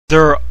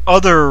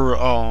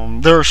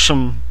there are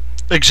some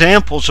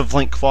examples of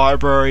link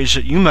libraries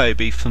that you may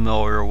be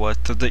familiar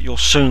with that you'll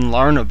soon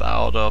learn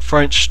about.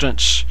 For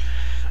instance,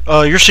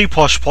 your C++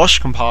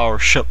 compiler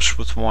ships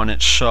with one.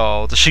 It's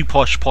the C++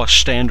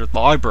 standard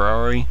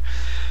library.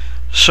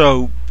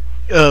 So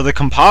the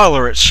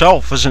compiler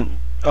itself isn't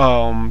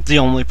the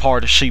only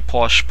part of C++,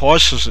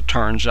 as it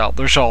turns out.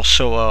 There's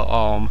also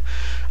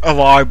a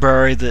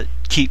library that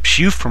keeps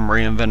you from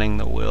reinventing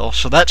the wheel,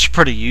 so that's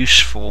pretty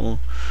useful.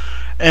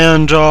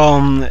 And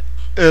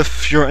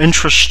if you're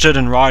interested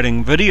in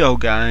writing video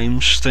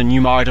games, then you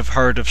might have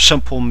heard of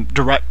Simple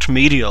Direct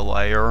Media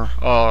Layer,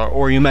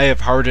 or you may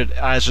have heard it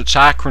as its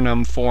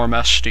acronym form,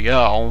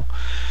 SDL.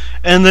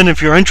 And then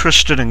if you're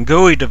interested in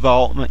GUI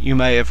development, you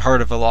may have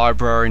heard of a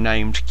library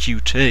named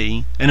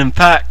Qt. And in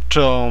fact,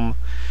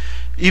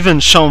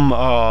 even some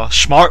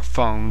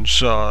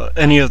smartphones,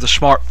 any of the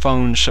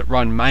smartphones that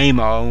run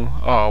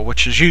Maemo,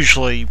 which is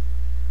usually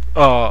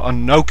a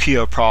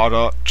Nokia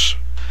product,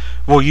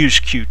 will use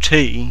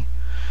Qt.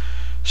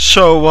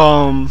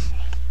 So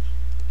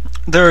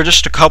there are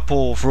just a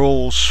couple of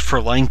rules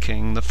for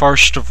linking. The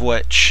first of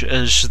which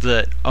is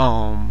that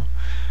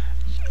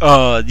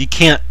you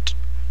can't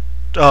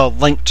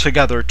link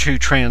together two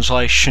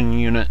translation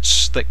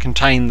units that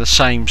contain the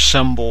same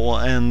symbol,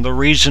 and the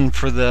reason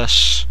for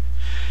this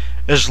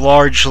is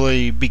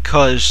largely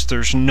because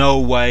there's no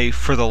way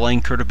for the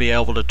linker to be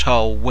able to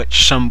tell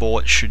which symbol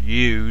it should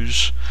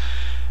use,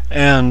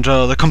 and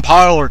the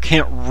compiler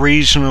can't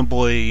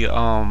reasonably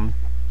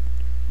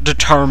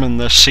determine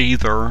this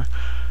either,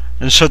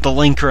 and so the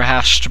linker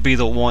has to be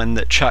the one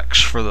that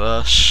checks for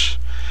this.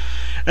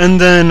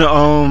 And then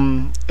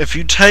if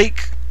you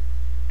take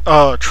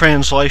a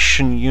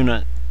translation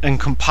unit and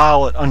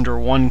compile it under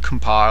one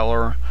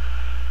compiler,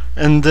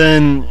 and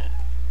then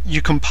you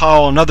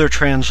compile another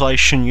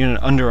translation unit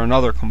under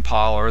another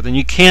compiler, then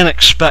you can't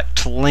expect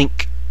to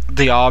link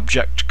the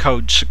object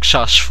code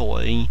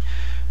successfully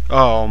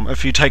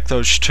if you take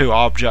those two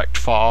object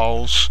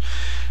files.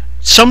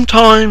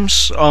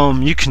 Sometimes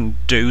you can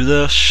do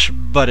this,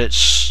 but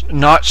it's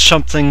not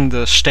something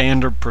the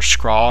standard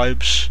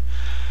prescribes,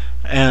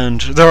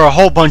 and there are a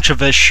whole bunch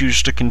of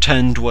issues to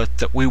contend with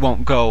that we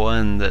won't go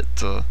in, that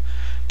the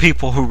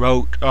people who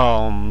wrote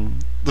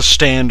the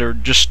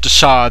standard just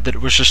decide that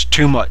it was just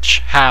too much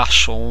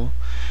hassle,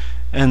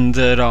 and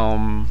that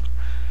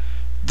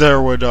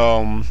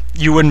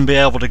you wouldn't be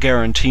able to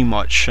guarantee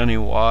much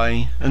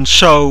anyway. And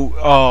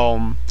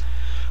so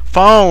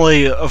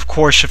finally, of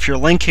course, if you're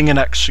linking an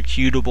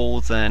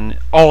executable, then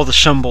all the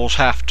symbols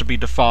have to be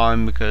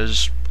defined,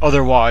 because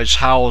otherwise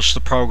how is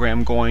the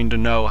program going to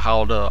know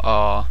how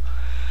to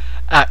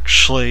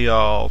actually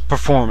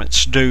perform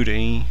its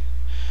duty?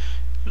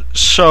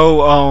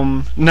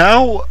 So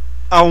now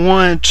I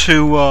wanted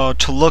to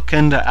look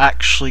into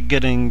actually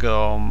getting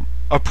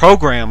a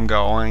program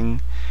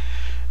going,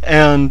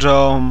 and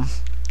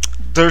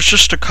there's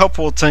just a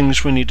couple of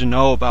things we need to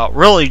know about,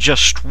 really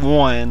just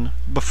one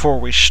before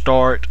we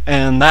start,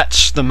 and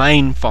that's the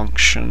main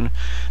function.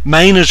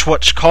 Main is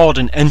what's called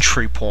an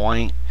entry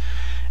point,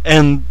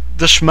 and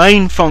this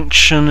main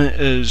function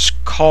is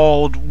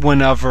called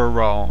whenever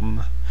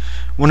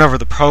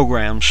the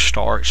program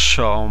starts,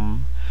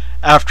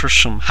 after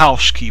some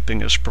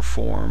housekeeping is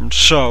performed.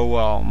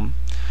 So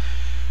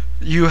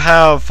you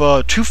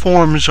have two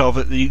forms of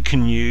it that you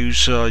can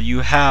use. You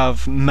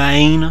have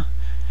main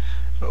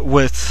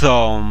with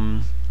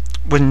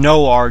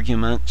no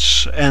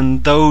arguments,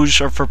 and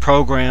those are for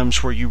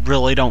programs where you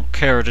really don't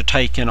care to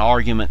take in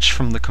arguments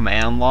from the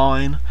command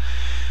line.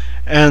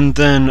 And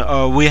then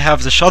we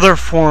have this other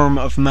form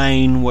of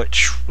main,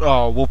 which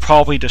we'll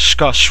probably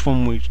discuss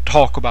when we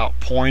talk about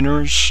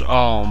pointers,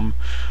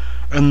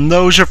 and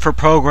those are for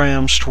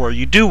programs to where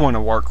you do want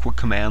to work with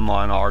command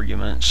line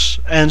arguments.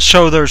 And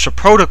so there's a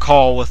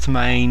protocol with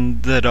main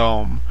that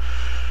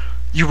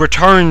you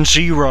return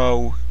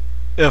 0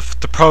 if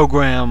the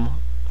program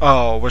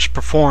was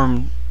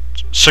performed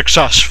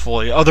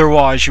successfully,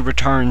 otherwise you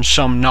return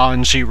some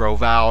non-zero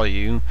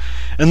value,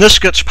 and this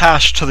gets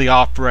passed to the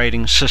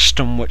operating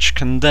system, which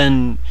can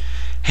then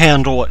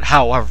handle it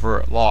however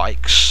it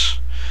likes.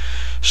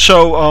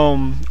 So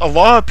a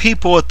lot of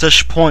people at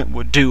this point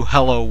would do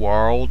hello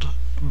world,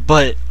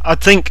 but I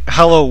think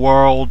hello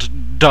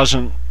world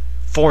doesn't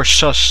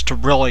force us to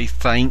really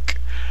think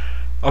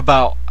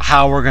about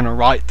how we're going to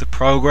write the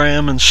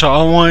program, and so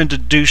I wanted to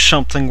do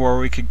something where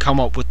we could come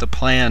up with the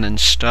plan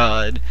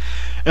instead.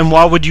 And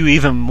why would you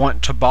even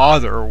want to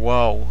bother?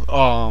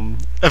 Well,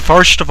 it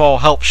first of all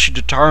helps you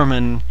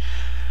determine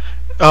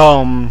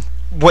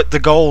what the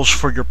goals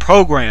for your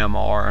program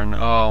are,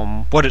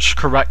 and what its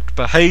correct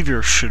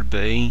behavior should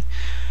be.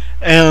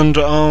 And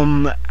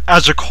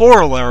as a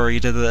corollary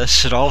to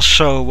this, it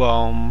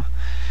also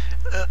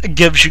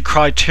gives you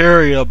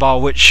criteria by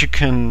which you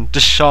can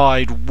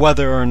decide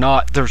whether or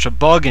not there's a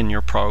bug in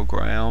your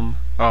program.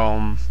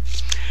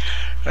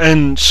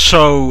 And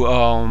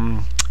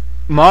so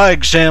my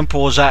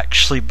example is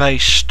actually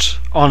based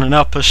on an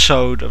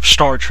episode of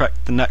Star Trek: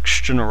 The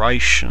Next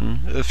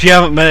Generation. If you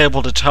haven't been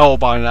able to tell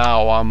by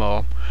now, I'm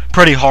a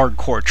pretty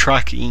hardcore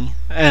Trekkie,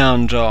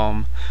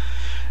 and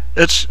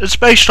it's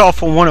based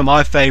off of one of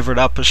my favorite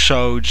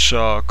episodes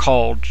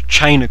called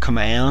Chain of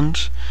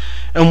Command.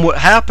 And what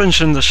happens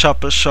in this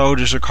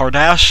episode is a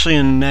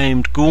Cardassian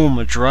named Gul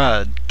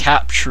Madred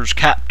captures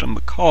Captain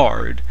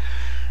Picard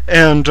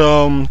and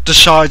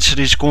decides that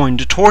he's going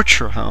to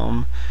torture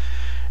him.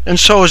 And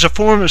so as a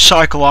form of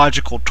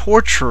psychological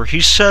torture,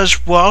 he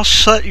says, well, I'll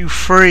set you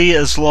free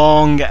as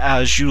long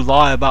as you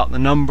lie about the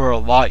number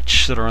of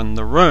lights that are in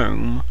the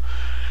room.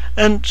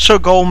 And so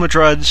Gul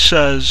Madred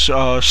says,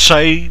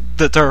 say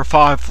that there are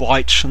 5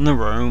 lights in the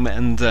room,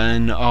 and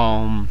then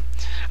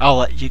I'll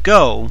let you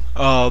go.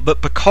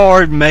 But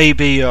Picard,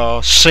 maybe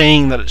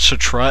seeing that it's a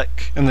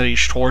trick and that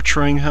he's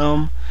torturing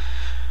him,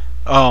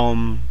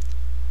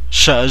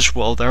 says,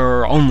 well, there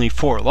are only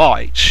 4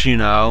 lights, you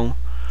know.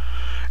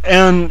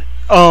 And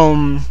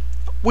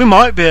we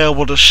might be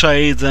able to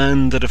say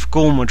then that if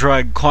Gul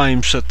Madred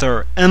claims that there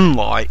are N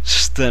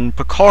lights, then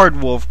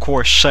Picard will of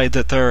course say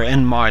that there are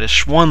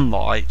N-1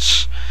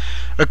 lights.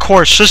 Of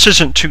course, this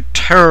isn't too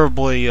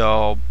terribly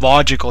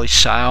logically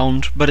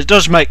sound, but it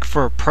does make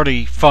for a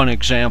pretty fun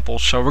example,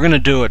 so we're going to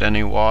do it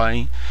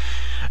anyway.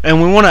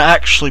 And we want to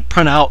actually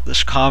print out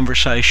this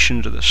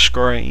conversation to the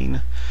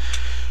screen.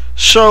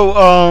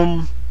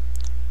 So,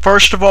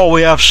 first of all,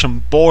 we have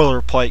some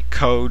boilerplate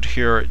code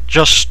here. It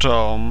just,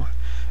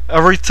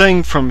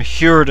 everything from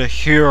here to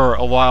here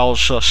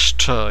allows us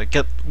to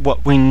get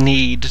what we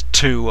need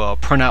to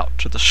print out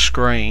to the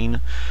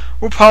screen.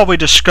 We'll probably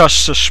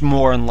discuss this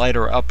more in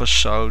later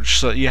episodes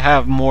so that you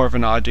have more of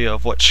an idea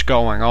of what's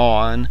going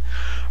on.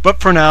 But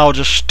for now,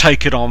 just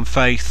take it on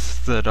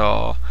faith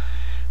that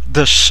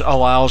this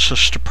allows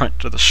us to print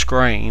to the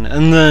screen.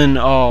 And then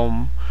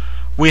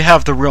we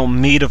have the real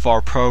meat of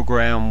our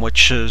program,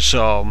 which is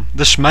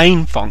this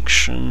main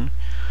function.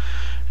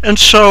 And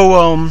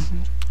so,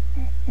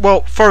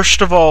 well,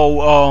 first of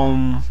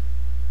all,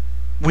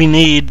 we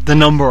need the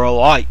number of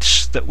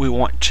lights that we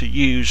want to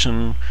use,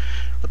 and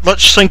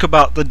let's think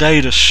about the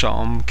data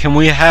sum. Can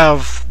we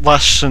have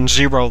less than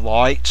 0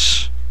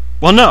 lights?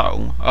 Well,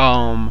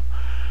 no.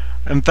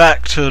 In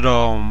fact,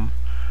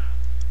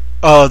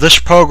 this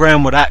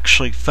program would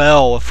actually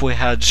fail if we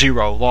had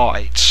 0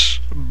 lights,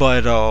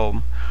 but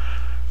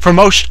for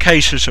most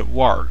cases it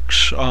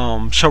works.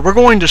 So we're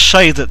going to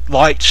say that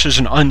lights is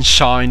an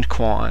unsigned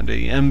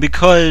quantity, and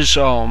because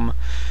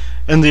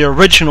in the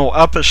original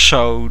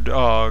episode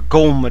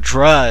Gul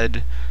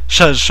Madred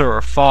says there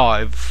are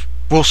 5,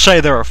 we'll say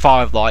there are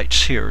 5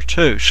 lights here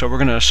too, so we're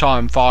going to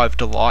assign 5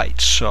 to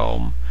lights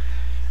in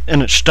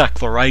its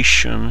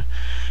declaration.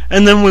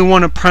 And then we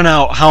want to print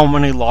out how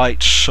many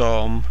lights,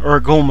 or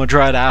Gul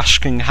Madred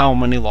asking how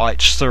many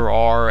lights there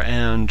are,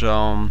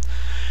 and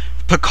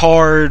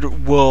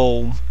Picard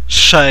will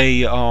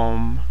say,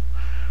 well,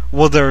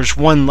 there's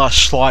 1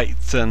 less light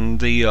than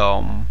the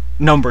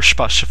number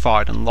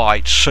specified in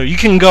lights. So you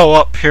can go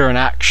up here and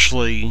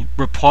actually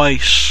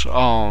replace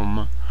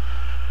 5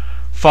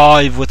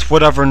 with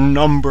whatever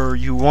number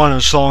you want,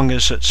 as long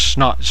as it's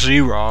not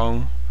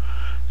 0,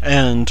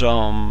 and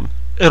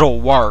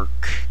it'll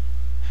work.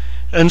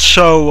 And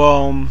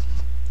so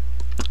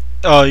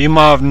you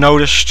might have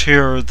noticed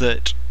here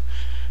that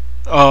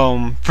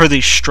for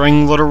these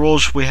string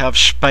literals we have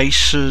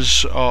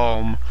spaces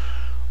on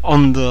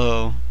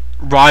the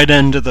right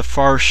end of the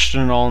first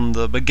and on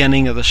the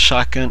beginning of the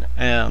second,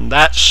 and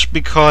that's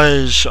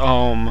because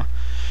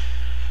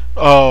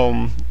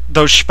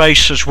those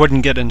spaces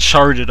wouldn't get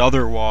inserted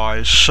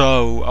otherwise.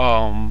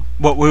 So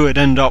what we would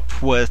end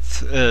up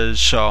with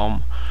is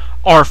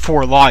our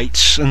 4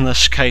 lights, in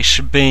this case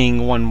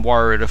being 1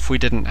 word if we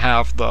didn't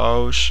have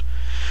those.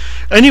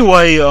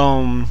 Anyway,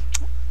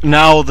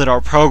 now that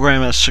our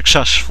program is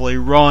successfully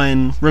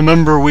run,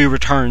 remember we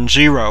return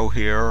 0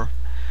 here.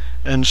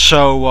 And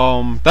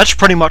so that's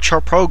pretty much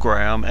our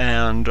program,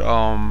 and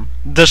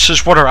this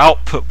is what our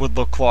output would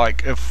look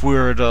like if we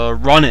were to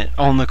run it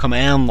on the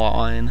command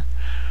line.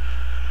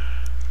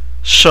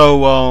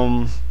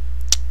 So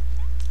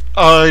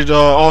I'd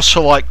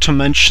also like to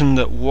mention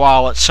that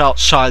while it's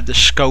outside the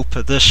scope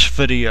of this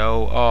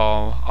video,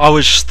 I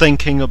was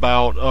thinking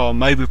about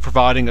maybe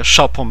providing a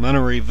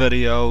supplementary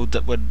video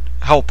that would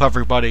help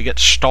everybody get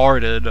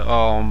started,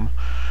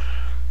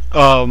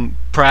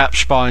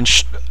 perhaps by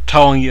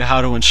telling you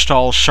how to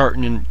install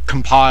certain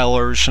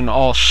compilers, and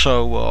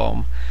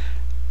also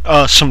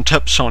some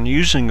tips on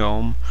using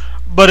them.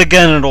 But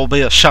again, it'll be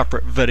a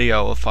separate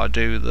video if I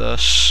do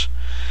this.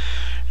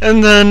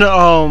 And then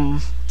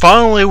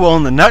finally, well,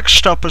 in the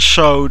next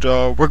episode,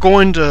 we're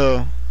going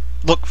to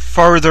look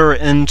further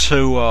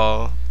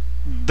into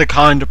the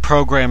kind of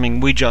programming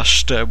we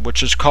just did,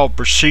 which is called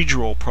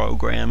procedural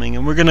programming,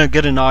 and we're going to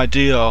get an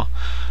idea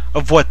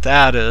of what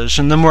that is.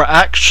 And then we're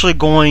actually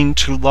going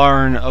to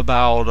learn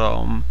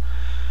about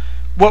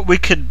what we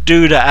could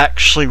do to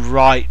actually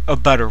write a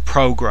better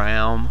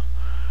program.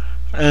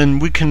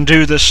 And we can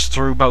do this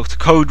through both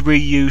code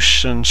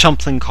reuse and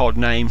something called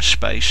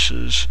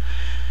namespaces.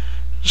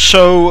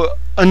 So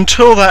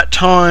until that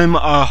time,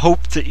 I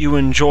hope that you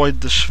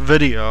enjoyed this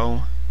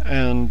video,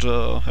 And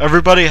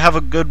everybody have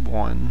a good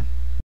one.